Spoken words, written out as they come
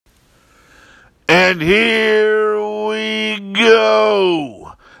And here we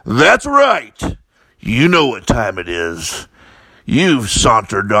go. That's right. You know what time it is. You've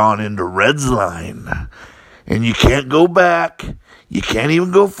sauntered on into Reds line. And you can't go back. You can't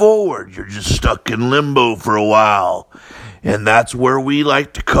even go forward. You're just stuck in limbo for a while. And that's where we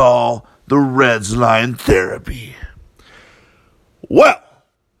like to call the Reds line therapy. Well,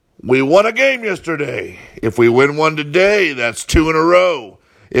 we won a game yesterday. If we win one today, that's 2 in a row.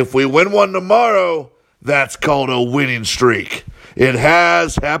 If we win one tomorrow, that's called a winning streak. It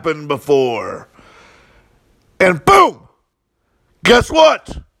has happened before. And boom! Guess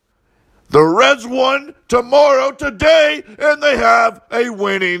what? The Reds won tomorrow, today, and they have a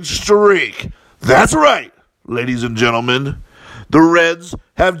winning streak. That's right, ladies and gentlemen. The Reds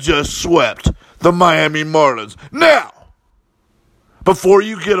have just swept the Miami Marlins. Now, before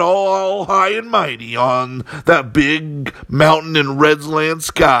you get all high and mighty on that big mountain in Reds land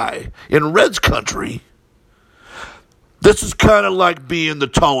sky, in Reds country, this is kind of like being the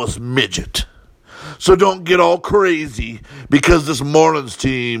tallest midget. So don't get all crazy because this Marlins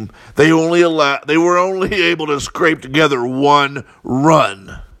team, they were only able to scrape together 1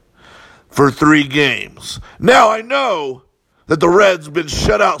 run for 3 games. Now I know that the Reds have been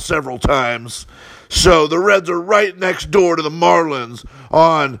shut out several times, so the Reds are right next door to the Marlins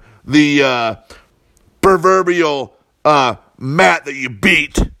on the proverbial mat that you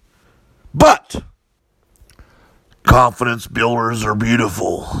beat. But confidence builders are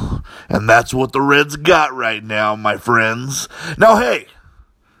beautiful, and that's what the Reds got right now, my friends. Now, hey,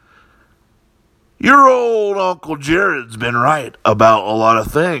 your old Uncle Jared's been right about a lot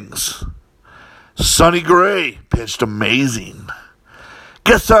of things. Sonny Gray pitched amazing.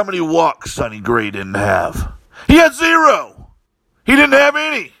 Guess how many walks Sonny Gray didn't have? He had 0. He didn't have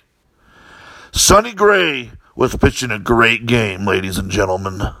any. Sonny Gray was pitching a great game, ladies and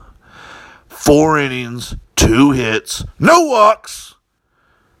gentlemen. 4 innings, 2 hits, no walks,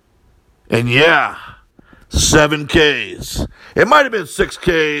 and 7 Ks. It might have been 6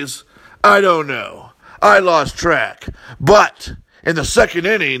 Ks. I don't know. I lost track. But in the second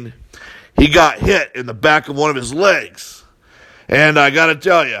inning, he got hit in the back of one of his legs. And I got to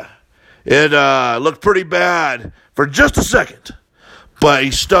tell you, it looked pretty bad for just a second. But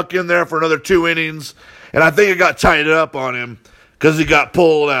he stuck in there for another 2 innings, and I think it got tied up on him because he got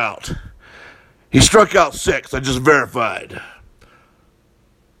pulled out. He struck out 6. I just verified.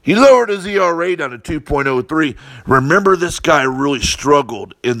 He lowered his ERA down to 2.03. Remember, this guy really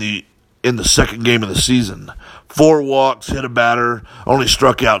struggled in the second game of the season. 4 walks, hit a batter, only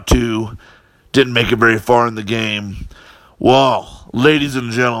struck out 2. Didn't make it very far in the game. Well, ladies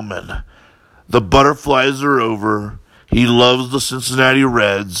and gentlemen, the butterflies are over. He loves the Cincinnati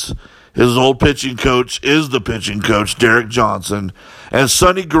Reds. His old pitching coach is the pitching coach, Derek Johnson. And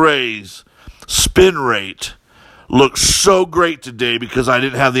Sonny Gray's spin rate looks so great today because I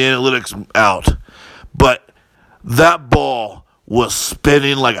didn't have the analytics out. But that ball was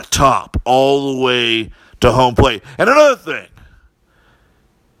spinning like a top all the way to home plate. And another thing,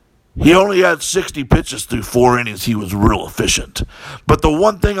 he only had 60 pitches through 4 innings. He was real efficient. But the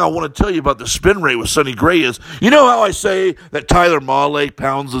one thing I want to tell you about the spin rate with Sonny Gray is, you know how I say that Tyler Mahle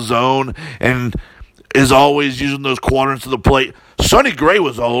pounds the zone and is always using those quadrants of the plate? Sonny Gray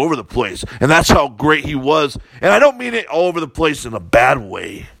was all over the place, and that's how great he was. And I don't mean it all over the place in a bad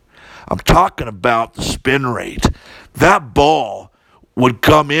way. I'm talking about the spin rate. That ball would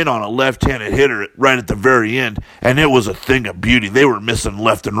come in on a left-handed hitter right at the very end, and it was a thing of beauty. They were missing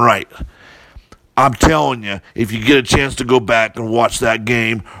left and right. I'm telling you, if you get a chance to go back and watch that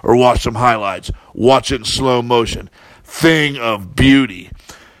game or watch some highlights, watch it in slow motion. Thing of beauty.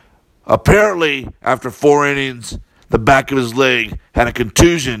 Apparently, after 4 innings, the back of his leg had a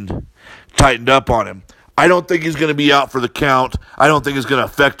contusion tightened up on him. I don't think he's going to be out for the count. I don't think it's going to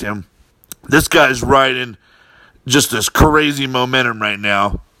affect him. This guy's riding just this crazy momentum right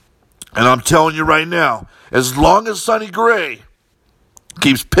now. And I'm telling you right now, as long as Sonny Gray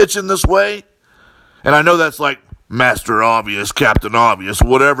keeps pitching this way, and I know that's like Master Obvious, Captain Obvious,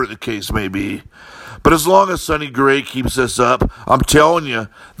 whatever the case may be, but as long as Sonny Gray keeps this up, I'm telling you,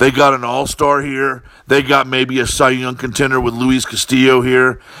 they got an all-star here. They got maybe a Cy Young contender with Luis Castillo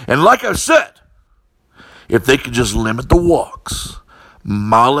here. And like I said, if they could just limit the walks,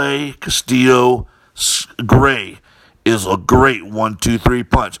 Mahle, Castillo, Gray is a great 1-2-3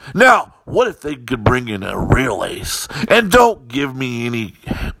 punch. Now, what if they could bring in a real ace? And don't give me any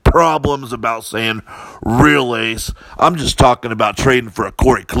problems about saying real ace. I'm just talking about trading for a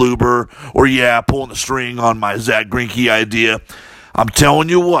Corey Kluber or, pulling the string on my Zach Greinke idea. I'm telling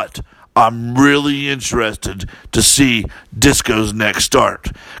you what, I'm really interested to see Disco's next start.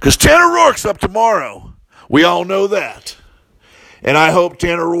 Because Tanner Rourke's up tomorrow. We all know that. And I hope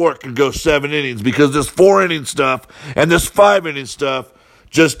Tanner Rourke can go 7 innings, because this 4-inning stuff and this 5-inning stuff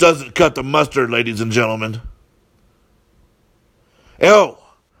just doesn't cut the mustard, ladies and gentlemen. Oh,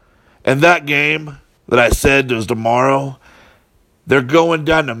 and that game that I said was tomorrow, they're going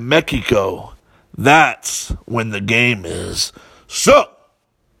down to Mexico. That's when the game is. So,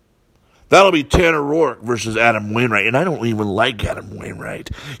 that'll be Tanner Rourke versus Adam Wainwright. And I don't even like Adam Wainwright.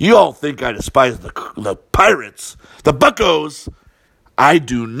 You all think I despise the Pirates, the Buccos. I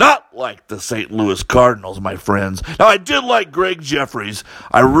do not like the St. Louis Cardinals, my friends. Now, I did like Greg Jeffries.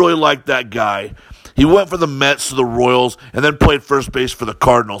 I really liked that guy. He went from the Mets to the Royals and then played first base for the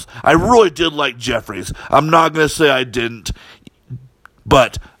Cardinals. I really did like Jeffries. I'm not going to say I didn't,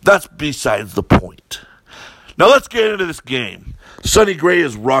 but that's besides the point. Now, let's get into this game. Sonny Gray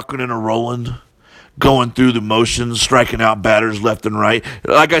is rocking and rolling, going through the motions, striking out batters left and right.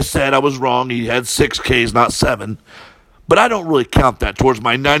 Like I said, I was wrong. He had 6 Ks, not 7. But I don't really count that towards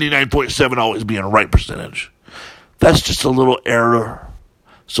my 99.7 always being a right percentage. That's just a little error.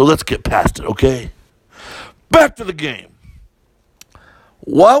 So let's get past it, okay? Back to the game.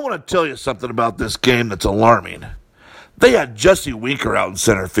 Well, I want to tell you something about this game that's alarming. They had Jesse Winker out in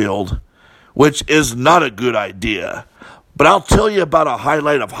center field, which is not a good idea. But I'll tell you about a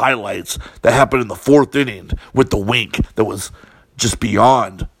highlight of highlights that happened in the 4th inning with the wink that was just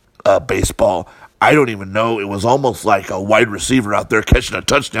beyond baseball. I don't even know. It was almost like a wide receiver out there catching a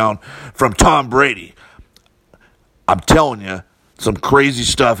touchdown from Tom Brady. I'm telling you, some crazy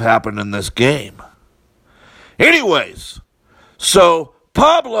stuff happened in this game. Anyways, so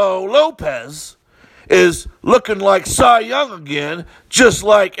Pablo Lopez is looking like Cy Young again, just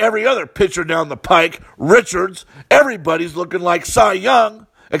like every other pitcher down the pike. Richards, everybody's looking like Cy Young,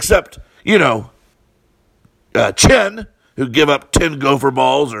 except, Chen, who give up 10 gopher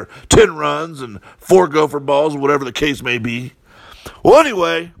balls or 10 runs and 4 gopher balls, whatever the case may be. Well,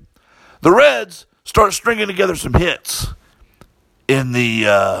 anyway, the Reds start stringing together some hits in the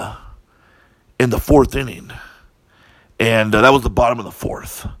 4th inning. And that was the bottom of the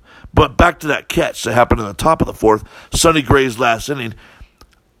 4th. But back to that catch that happened in the top of the 4th, Sonny Gray's last inning.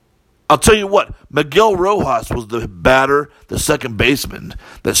 I'll tell you what, Miguel Rojas was the batter, the second baseman,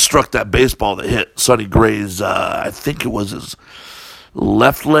 that struck that baseball that hit Sonny Gray's, I think it was his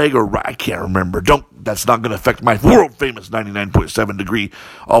left leg or right, I can't remember. That's not going to affect my world-famous 99.7 degree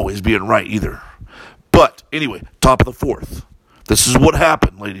always being right either. But anyway, top of the 4th. This is what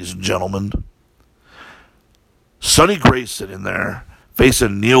happened, ladies and gentlemen. Sonny Gray's sitting there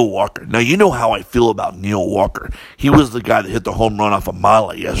facing Neil Walker. Now, you know how I feel about Neil Walker. He was the guy that hit the home run off of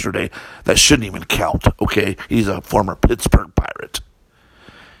Mala yesterday. That shouldn't even count, okay? He's a former Pittsburgh Pirate.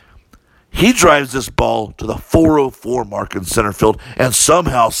 He drives this ball to the 404 mark in center field, and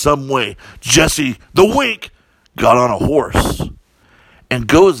somehow, some way, Jesse the Wink got on a horse and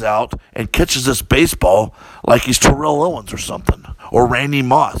goes out and catches this baseball like he's Terrell Owens or something, or Randy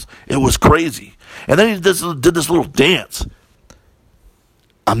Moss. It was crazy. And then he did this little dance.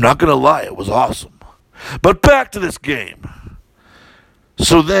 I'm not going to lie, it was awesome. But back to this game.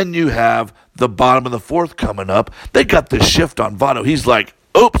 So then you have the bottom of the 4th coming up. They got this shift on Votto. He's like,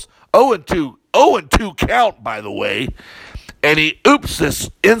 oops, 0-2 count, by the way. And he oops this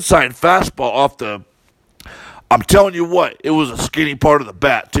inside fastball off the, I'm telling you what, it was a skinny part of the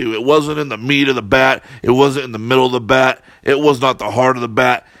bat, too. It wasn't in the meat of the bat. It wasn't in the middle of the bat. It was not the heart of the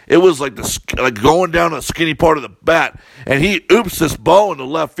bat. It was like going down a skinny part of the bat, and he oops this ball in the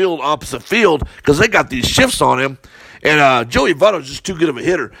left field, opposite field, because they got these shifts on him, and Joey Votto's just too good of a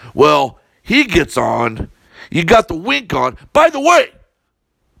hitter. Well, he gets on. You got the Wink on. By the way,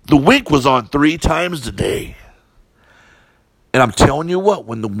 the Wink was on 3 times today. And I'm telling you what,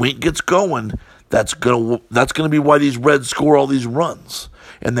 when the Wink gets going, that's gonna be why these Reds score all these runs.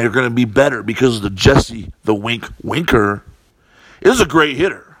 And they're going to be better because the Jesse the Winker is a great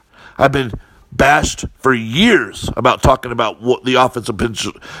hitter. I've been bashed for years about talking about what the offensive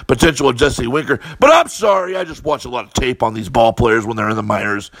potential of Jesse Winker. But I'm sorry, I just watch a lot of tape on these ball players when they're in the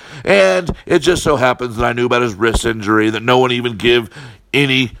minors. And it just so happens that I knew about his wrist injury that no one even give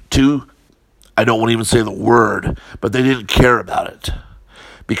any to. I don't want to even say the word, but they didn't care about it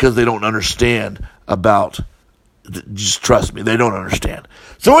because they don't understand about, just trust me, they don't understand.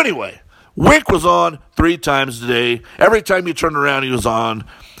 So anyway, Wink was on 3 times today. Every time you turn around, he was on.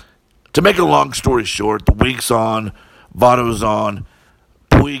 To make a long story short, the Wink's on, Votto's on.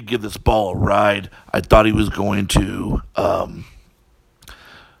 Puig give this ball a ride. I thought he was going to,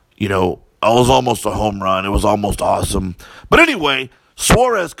 it was almost a home run. It was almost awesome. But anyway,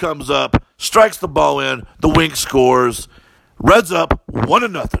 Suarez comes up, strikes the ball in, the Wink scores. Reds up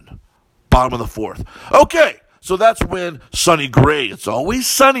 1-0. Bottom of the fourth. Okay, so that's when Sonny Gray, it's always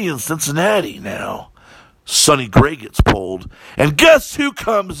sunny in Cincinnati now. Sonny Gray gets pulled. And guess who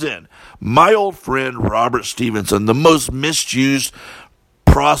comes in? My old friend Robert Stevenson, the most misused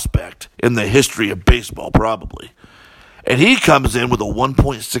prospect in the history of baseball, probably. And he comes in with a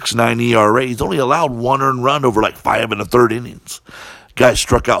 1.69 ERA. He's only allowed 1 earned run over like 5 1/3 innings. Guy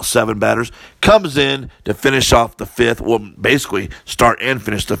struck out 7 batters. Comes in to finish off the fifth. Well, basically start and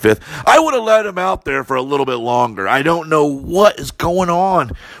finish the fifth. I would have let him out there for a little bit longer. I don't know what is going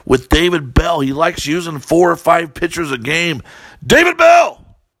on with David Bell. He likes using 4 or 5 pitchers a game. David Bell!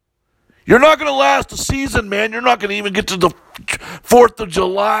 You're not going to last a season, man. You're not going to even get to the 4th of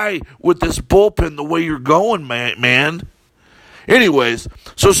July with this bullpen the way you're going, man. Anyways,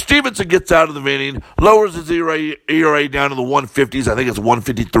 so Stevenson gets out of the inning, lowers his ERA down to the 150s. I think it's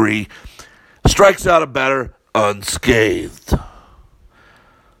 153. Strikes out a batter unscathed.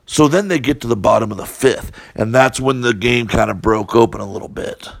 So then they get to the bottom of the 5th, and that's when the game kind of broke open a little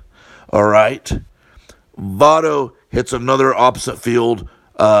bit. All right? Votto hits another opposite field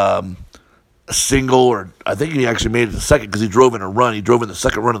single, or I think he actually made it to second because he drove in a run. He drove in the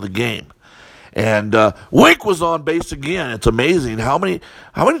second run of the game. And Wink was on base again. It's amazing. How many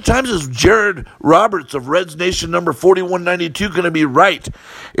times is Jared Roberts of Reds Nation number 4192 going to be right?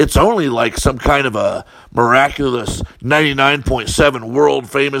 It's only like some kind of a miraculous 99.7 world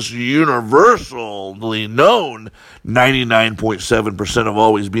famous universally known 99.7% of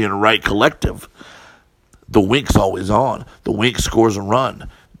always being right collective. The Wink's always on. The Wink scores a run.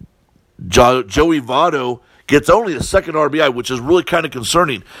 Joey Votto gets only the second RBI, which is really kind of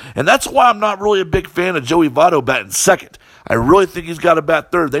concerning. And that's why I'm not really a big fan of Joey Votto batting second. I really think he's got to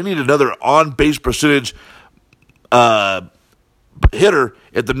bat third. They need another on-base percentage hitter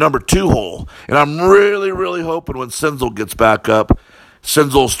at the number 2 hole. And I'm really, really hoping when Senzel gets back up,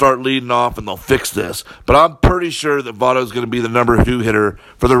 Senzel will start leading off and they'll fix this. But I'm pretty sure that Votto's going to be the number 2 hitter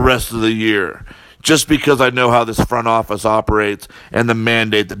for the rest of the year, just because I know how this front office operates and the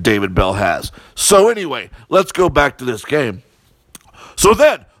mandate that David Bell has. So anyway, let's go back to this game. So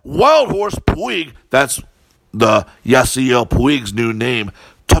then, Wild Horse Puig, that's the Yasiel Puig's new name.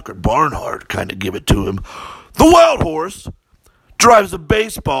 Tucker Barnhart kind of give it to him. The Wild Horse drives a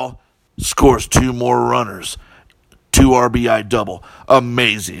baseball, scores 2 more runners. 2 RBI double.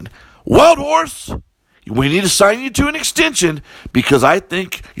 Amazing. Wild Horse, we need to sign you to an extension because I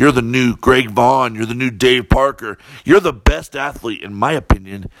think you're the new Greg Vaughn. You're the new Dave Parker. You're the best athlete, in my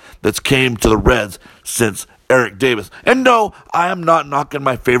opinion, that's came to the Reds since Eric Davis. And no, I am not knocking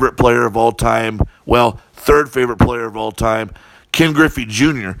my favorite player of all time. Well, 3rd favorite player of all time, Ken Griffey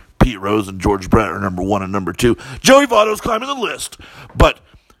Jr., Pete Rose, and George Brett are number 1 and number 2. Joey Votto's climbing the list. But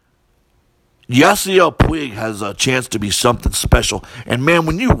Yasiel Puig has a chance to be something special. And, man,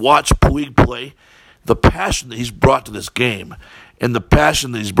 when you watch Puig play, the passion that he's brought to this game and the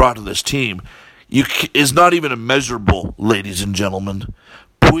passion that he's brought to this team is not even immeasurable, ladies and gentlemen.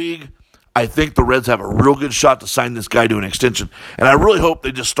 Puig, I think the Reds have a real good shot to sign this guy to an extension. And I really hope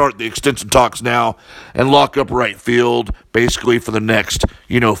they just start the extension talks now and lock up right field basically for the next,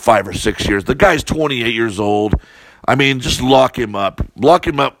 5 or 6 years. The guy's 28 years old. I mean, just lock him up. Lock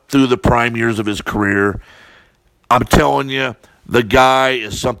him up through the prime years of his career. I'm telling you, the guy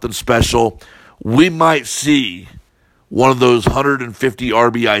is something special. We might see one of those 150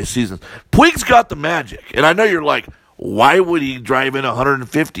 RBI seasons. Puig's got the magic. And I know you're like, why would he drive in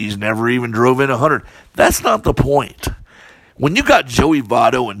 150? He's never even drove in 100. That's not the point. When you got Joey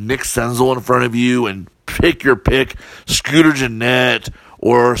Votto and Nick Senzel in front of you and pick your pick, Scooter Gennett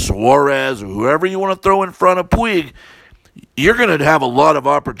or Suarez or whoever you want to throw in front of Puig, you're going to have a lot of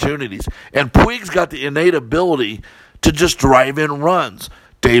opportunities. And Puig's got the innate ability to just drive in runs.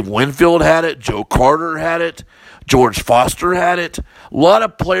 Dave Winfield had it. Joe Carter had it. George Foster had it. A lot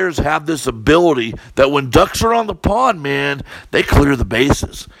of players have this ability that when ducks are on the pond, man, they clear the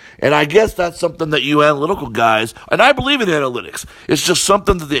bases. And I guess that's something that you analytical guys, and I believe in analytics, it's just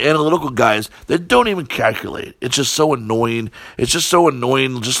something that the analytical guys, they don't even calculate. It's just so annoying. It's just so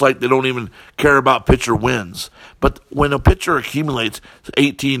annoying, just like they don't even care about pitcher wins. But when a pitcher accumulates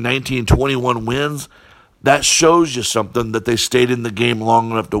 18, 19, 21 wins, that shows you something, that they stayed in the game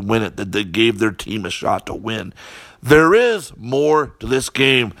long enough to win it, that they gave their team a shot to win. There is more to this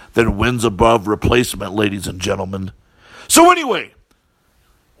game than wins above replacement, ladies and gentlemen. So anyway,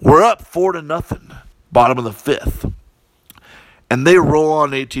 we're up 4-0, bottom of the 5th. And they roll on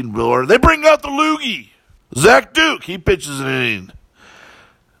 18-wheeler. They bring out the loogie. Zach Duke, he pitches an inning.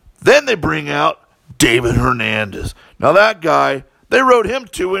 Then they bring out David Hernandez. Now that guy, They rode him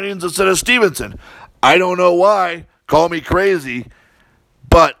 2 innings instead of Stevenson. I don't know why. Call me crazy.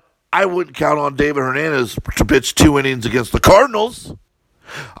 But I wouldn't count on David Hernandez to pitch 2 innings against the Cardinals.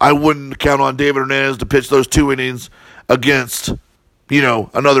 I wouldn't count on David Hernandez to pitch those 2 innings against,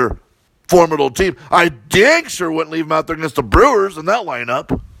 another formidable team. I dang sure wouldn't leave him out there against the Brewers in that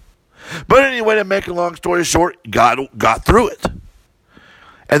lineup. But anyway, to make a long story short, got through it.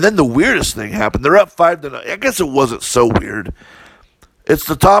 And then the weirdest thing happened. They're up 5-0. I guess it wasn't so weird. It's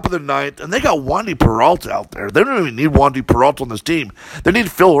the top of the ninth, and they got Wandy Peralta out there. They don't even need Wandy Peralta on this team. They need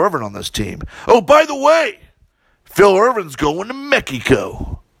Phil Irvin on this team. Oh, by the way, Phil Irvin's going to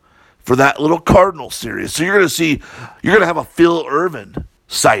Mexico for that little Cardinal series. So you're going to have a Phil Irvin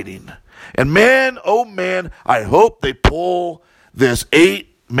sighting. And man, oh man, I hope they pull this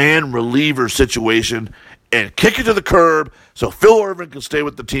 8-man reliever situation and kick it to the curb so Phil Irvin can stay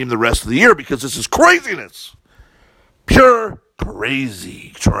with the team the rest of the year, because this is craziness. Pure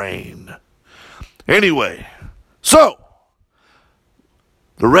crazy train. Anyway, so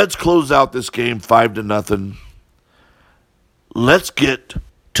the Reds close out this game 5-0. Let's get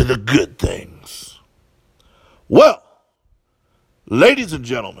to the good things. Well, ladies and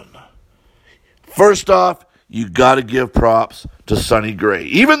gentlemen, first off, you got to give props to Sonny Gray.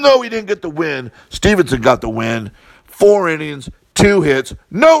 Even though he didn't get the win, Stevenson got the win. 4 innings, 2 hits,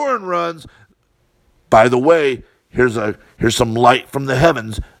 no earned runs. By the way, here's some light from the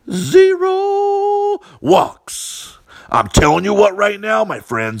heavens. 0 walks. I'm telling you what right now, my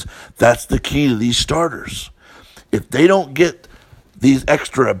friends, that's the key to these starters. If they don't get these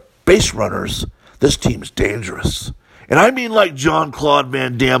extra base runners, this team's dangerous. And I mean like Jean-Claude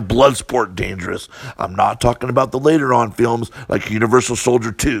Van Damme Bloodsport dangerous. I'm not talking about the later on films like Universal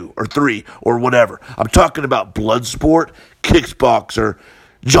Soldier 2 or 3 or whatever. I'm talking about Bloodsport, Kickboxer,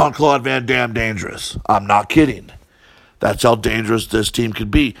 Jean-Claude Van Damme dangerous. I'm not kidding. That's how dangerous this team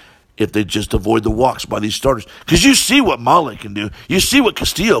could be if they just avoid the walks by these starters. Because you see what Mahle can do. You see what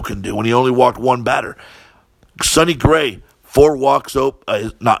Castillo can do when he only walked 1 batter. Sonny Gray, 4 walks,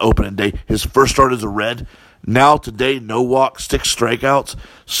 not opening day. His first start as a Red. Now today, no walks, 6 strikeouts.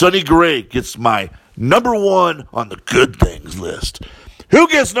 Sonny Gray gets my number 1 on the good things list. Who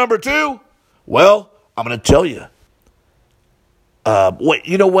gets number 2? Well, I'm going to tell you. Wait,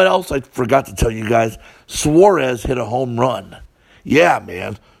 you know what else I forgot to tell you guys? Suarez hit a home run. Yeah,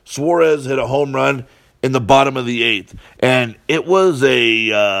 man. Suarez hit a home run in the bottom of the 8th. And it was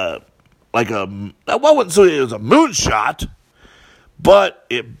I wouldn't say it was a moonshot, but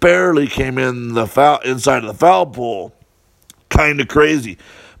it barely came in the inside of the foul pole. Kind of crazy.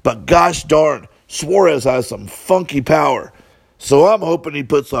 But gosh darn, Suarez has some funky power. So I'm hoping he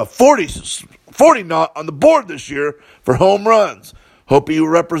puts a 40 knot on the board this year for home runs. Hope he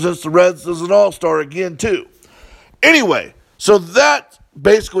represents the Reds as an all-star again, too. Anyway, so that's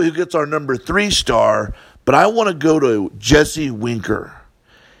basically who gets our number 3 star, but I want to go to Jesse Winker.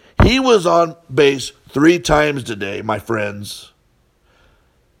 He was on base 3 times today, my friends.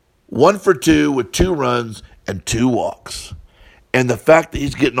 1 for 2 with 2 runs and 2 walks. And the fact that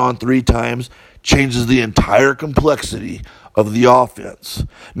he's getting on 3 times changes the entire complexity of the offense.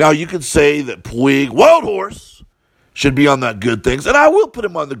 Now, you could say that Puig, Wild Horse, should be on that good things. And I will put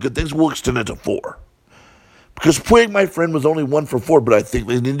him on the good things. We'll extend it to 4. Because Puig, my friend, was only 1 for 4, but I think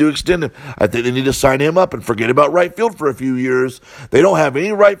they need to extend him. I think they need to sign him up and forget about right field for a few years. They don't have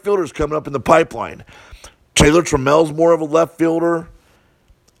any right fielders coming up in the pipeline. Taylor Trammell's more of a left fielder.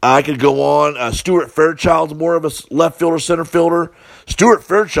 I could go on. Stuart Fairchild's more of a left fielder, center fielder. Stuart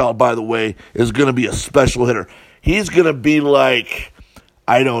Fairchild, by the way, is going to be a special hitter. He's going to be like,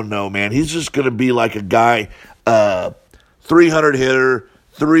 I don't know, man. He's just going to be like a guy, 300 hitter,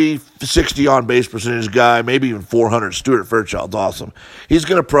 360 on base percentage guy, maybe even 400. Stuart Fairchild's awesome. He's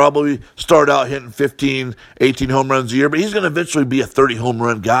going to probably start out hitting 15, 18 home runs a year, but he's going to eventually be a 30 home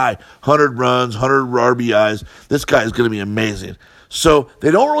run guy, 100 runs, 100 RBIs. This guy is going to be amazing. So they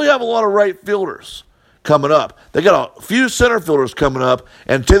don't really have a lot of right fielders coming up. They got a few center fielders coming up,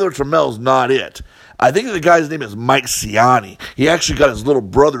 and Taylor Trammell's not it. I think the guy's name is Mike Ciani. He actually got his little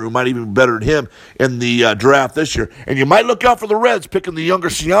brother, who might even be better than him, in the draft this year. And you might look out for the Reds picking the younger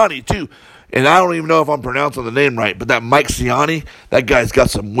Ciani, too. And I don't even know if I'm pronouncing the name right, but that Mike Ciani, that guy's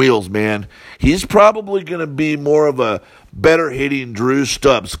got some wheels, man. He's probably going to be more of a better hitting Drew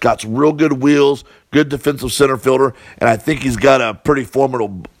Stubbs. Got some real good wheels, good defensive center fielder, and I think he's got a pretty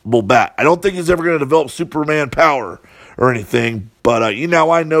formidable bat. I don't think he's ever going to develop Superman power or anything, but I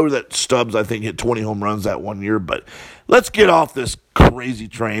know that Stubbs, I think, hit 20 home runs that one year, but let's get off this crazy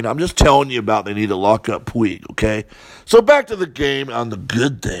train. I'm just telling you about they need to lock up Puig, okay? So back to the game on the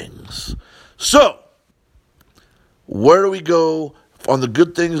good things. So, where do we go on the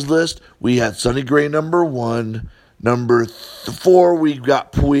good things list, we had Sonny Gray number 1. Number 4, we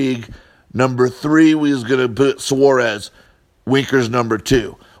got Puig. Number 3, we was going to put Suarez. Winker's number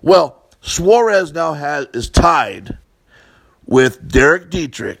 2. Well, Suarez now is tied with Derek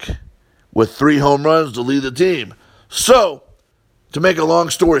Dietrich with 3 home runs to lead the team. So, to make a long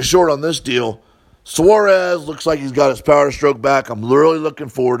story short on this deal, Suarez looks like he's got his power stroke back. I'm really looking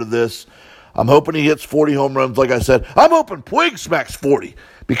forward to this. I'm hoping he hits 40 home runs, like I said. I'm hoping Puig smacks 40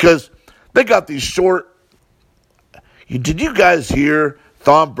 because they got these short. Did you guys hear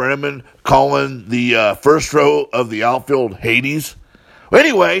Thom Brennaman calling the first row of the outfield Hades?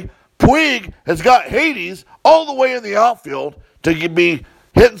 Anyway, Puig has got Hades all the way in the outfield to be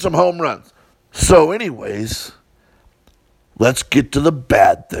hitting some home runs. So anyways, let's get to the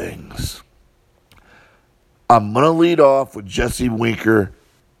bad things. I'm going to lead off with Jesse Winker.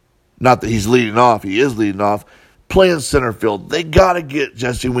 Not that he's leading off. He is leading off. Playing center field. They got to get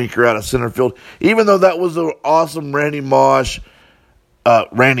Jesse Winker out of center field. Even though that was an awesome Randy Moss,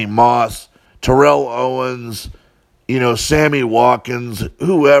 Terrell Owens, Sammy Watkins,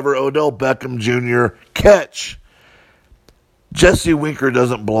 whoever, Odell Beckham Jr. catch. Jesse Winker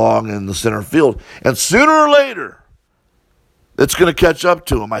doesn't belong in the center field. And sooner or later, it's going to catch up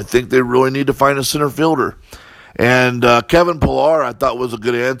to him. I think they really need to find a center fielder. And Kevin Pillar, I thought, was a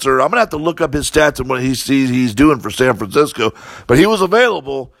good answer. I'm going to have to look up his stats and what he sees he's doing for San Francisco. But he was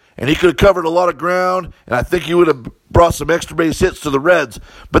available, and he could have covered a lot of ground, and I think he would have brought some extra base hits to the Reds.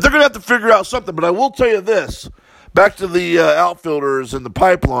 But they're going to have to figure out something. But I will tell you this. Back to the outfielders in the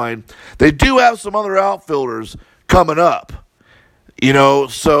pipeline, they do have some other outfielders coming up.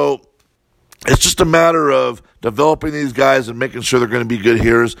 So it's just a matter of developing these guys and making sure they're going to be good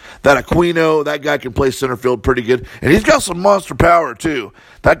hitters. That Aquino, that guy can play center field pretty good. And he's got some monster power, too.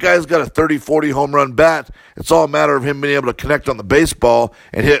 That guy's got a 30-40 home run bat. It's all a matter of him being able to connect on the baseball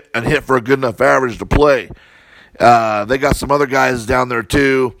and hit for a good enough average to play. They got some other guys down there,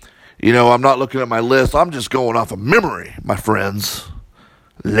 too. I'm not looking at my list. I'm just going off of memory, my friends,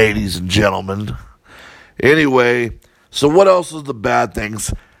 ladies and gentlemen. Anyway, so what else is the bad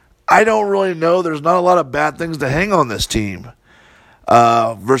things? I don't really know. There's not a lot of bad things to hang on this team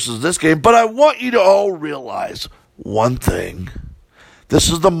versus this game. But I want you to all realize one thing. This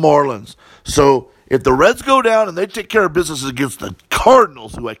is the Marlins. So if the Reds go down and they take care of business against the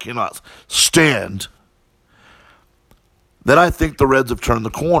Cardinals, who I cannot stand, then I think the Reds have turned the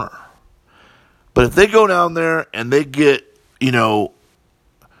corner. But if they go down there and they get,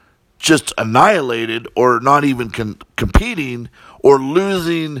 just annihilated or not even competing or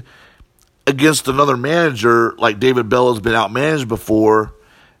losing against another manager like David Bell has been outmanaged before,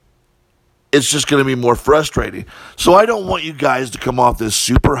 it's just going to be more frustrating. So I don't want you guys to come off this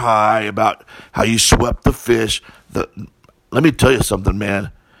super high about how you swept the fish. Let me tell you something,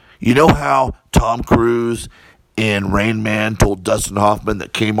 man. You know how Tom Cruise in Rain Man told Dustin Hoffman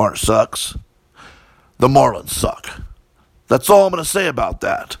that Kmart sucks? The Marlins suck. That's all I'm going to say about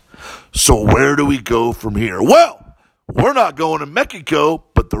that. So where do we go from here? Well, we're not going to Mexico,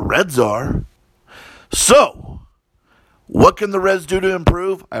 but the Reds are. So, what can the Reds do to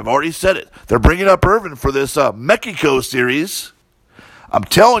improve? I've already said it. They're bringing up Irvin for this Mexico series. I'm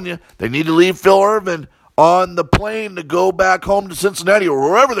telling you, they need to leave Phil Irvin on the plane to go back home to Cincinnati or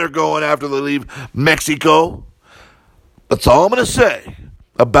wherever they're going after they leave Mexico. That's all I'm going to say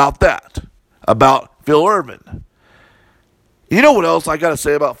about that, about Phil Irvin. You know what else I got to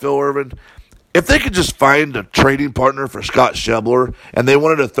say about Phil Irvin? If they could just find a trading partner for Scott Schebler and they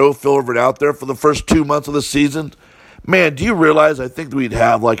wanted to throw Phil Irvin out there for the first 2 months of the season, man, do you realize I think we'd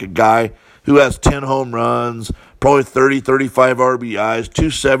have like a guy who has 10 home runs, probably 30, 35 RBIs,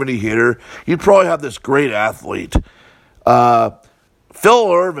 270 hitter. You'd probably have this great athlete.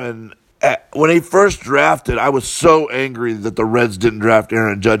 Phil Irvin, when he first drafted, I was so angry that the Reds didn't draft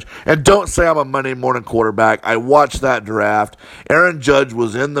Aaron Judge. And don't say I'm a Monday morning quarterback. I watched that draft. Aaron Judge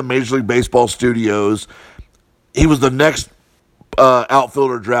was in the Major League Baseball studios. He was the next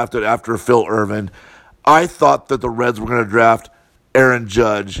outfielder drafted after Phil Irvin. I thought that the Reds were going to draft Aaron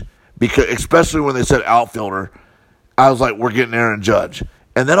Judge, because especially when they said outfielder. I was like, we're getting Aaron Judge.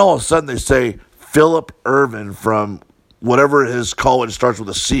 And then all of a sudden they say Philip Irvin from whatever his college starts with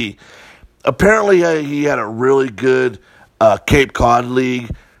a C. Apparently, he had a really good Cape Cod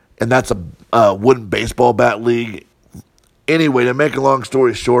league, and that's a wooden baseball bat league. Anyway, to make a long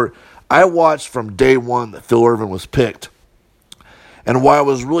story short, I watched from day one that Phil Irvin was picked. And while I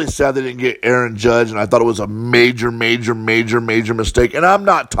was really sad they didn't get Aaron Judge, and I thought it was a major mistake, and I'm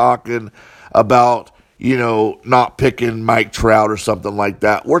not talking about, not picking Mike Trout or something like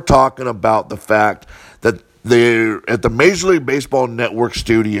that. We're talking about the fact that They're at the Major League Baseball Network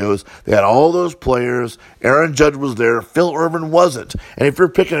studios. They had all those players. Aaron Judge was there. Phil Ervin wasn't. And if you're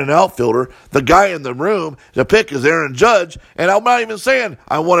picking an outfielder, the guy in the room to pick is Aaron Judge. And I'm not even saying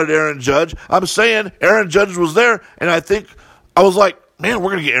I wanted Aaron Judge. I'm saying Aaron Judge was there, and I was like, man,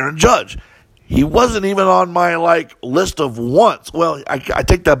 we're going to get Aaron Judge. He wasn't even on my list of wants. Well, I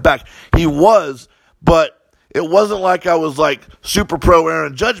take that back. He was, but it wasn't like I was super pro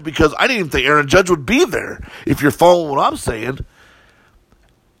Aaron Judge because I didn't even think Aaron Judge would be there. If you're following what I'm saying,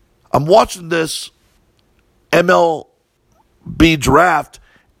 I'm watching this MLB draft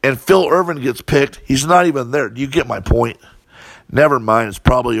and Phil Ervin gets picked. He's not even there. Do you get my point? Never mind. It's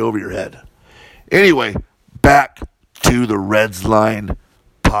probably over your head. Anyway, back to the Reds Line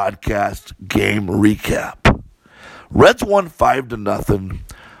podcast game recap. Reds won 5-0.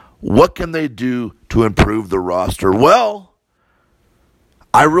 What can they do to improve the roster? Well,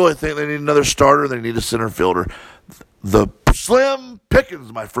 I really think they need another starter. They need a center fielder. The slim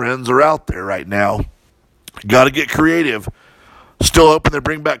pickings, my friends, are out there right now. Got to get creative. Still hoping they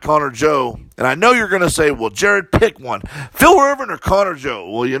bring back Connor Joe. And I know you're going to say, well, Jared, pick one. Phil Ervin or Connor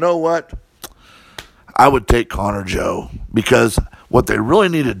Joe? Well, you know what? I would take Connor Joe because what they really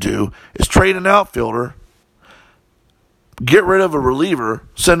need to do is trade an outfielder, get rid of a reliever,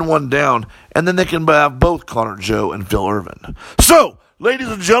 send one down, and then they can have both Connor Joe and Phil Ervin. So, ladies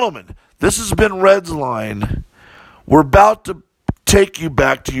and gentlemen, this has been Reds Line. We're about to take you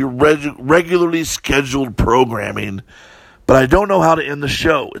back to your regularly scheduled programming, but I don't know how to end the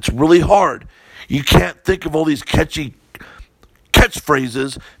show. It's really hard. You can't think of all these catchy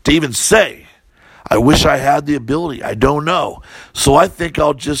catchphrases to even say. I wish I had the ability. I don't know. So I think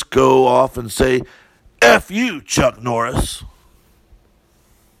I'll just go off and say, F you, Chuck Norris.